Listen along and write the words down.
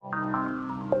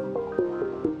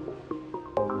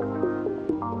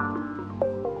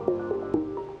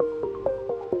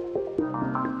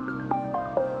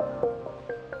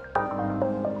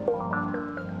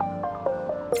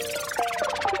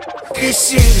This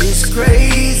shit is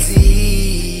crazy.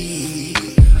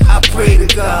 I pray to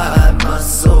God my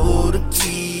soul to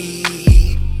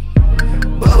keep,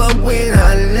 but when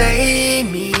I lay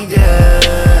me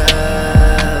down,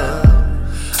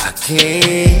 I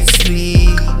can't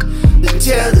sleep. To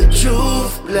tell the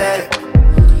truth, black,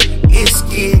 it's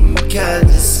getting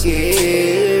kinda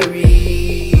scary.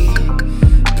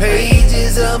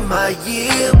 Pages of my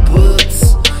yearbooks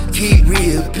keep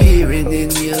reappearing in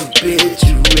your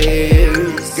obituaries.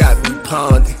 Got me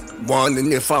pondering,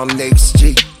 wondering if I'm next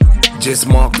G. Just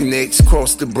marking X,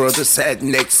 cross the brother sat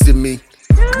next to me.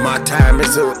 My time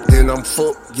is up, then I'm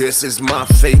fucked, guess it's my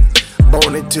fate.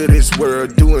 Born into this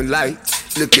world doing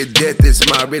life, look at death as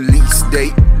my release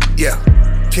date. Yeah,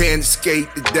 can't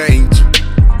escape the danger.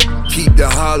 Keep the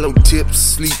hollow tips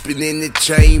sleeping in the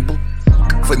chamber.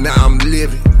 For now I'm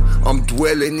living, I'm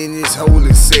dwelling in this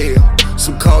holy cell.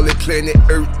 Some call it planet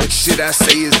Earth, but shit I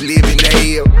say is living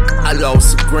hell. I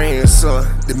lost a grandson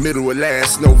the middle of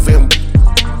last November,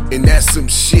 and that's some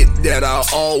shit that I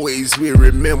always will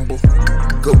remember.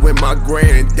 Cause when my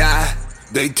grand died,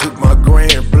 they took my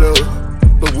grand blood.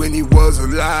 But when he was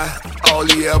alive, all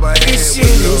he ever had this was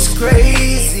shit love. is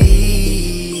crazy.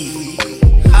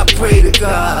 I pray to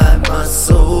God my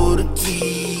soul to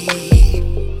keep,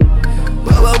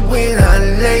 but when I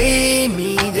lay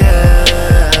me down,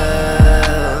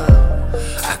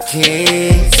 I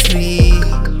can't sleep.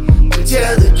 To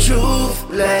tell the truth,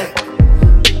 black,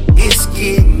 it's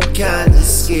getting kinda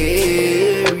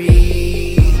scary.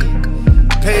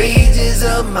 Pages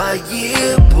of my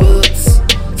yearbooks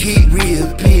keep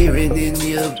reappearing in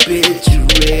your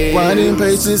obituary. Writing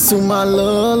pages to my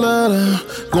love letter,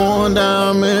 going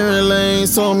down memory lane,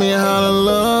 told me how to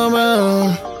love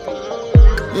her.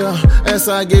 Yeah, as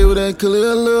I gave it a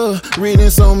clear look, reading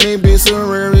so many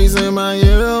obituaries in my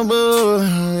yearbook.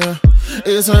 Yeah,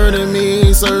 it's hurting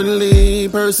me, certainly,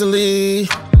 personally.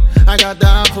 I got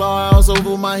the applause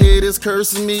over my head, it's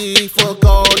cursing me. Fuck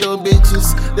all the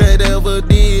bitches that ever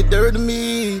did dirt to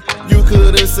me. You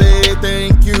could've said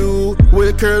thank you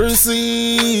with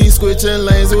courtesy, switching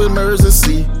lanes with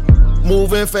emergency,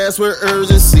 moving fast with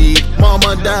urgency.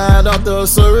 Mama died after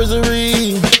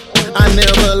surgery. I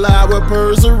never lie with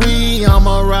perjury. I'm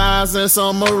a rise and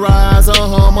summarize a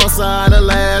homicide. The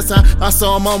last time I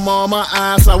saw my mama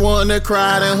eyes, I wanna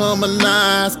cry and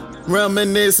harmonize.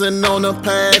 Reminiscing on the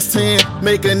past 10,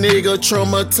 make a nigga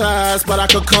traumatized, but I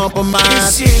could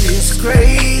compromise. This shit is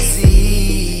crazy.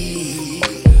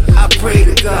 I pray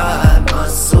to God my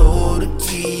soul to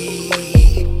keep,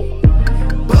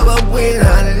 but when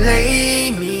I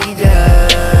lay me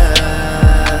down,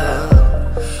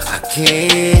 I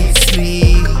can't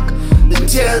sleep. To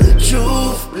tell the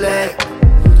truth, black,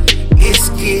 it's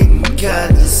getting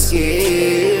kinda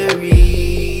scary.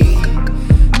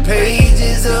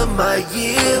 Pages of my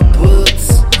yearbooks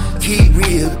keep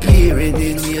reappearing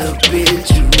in your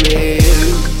obituary.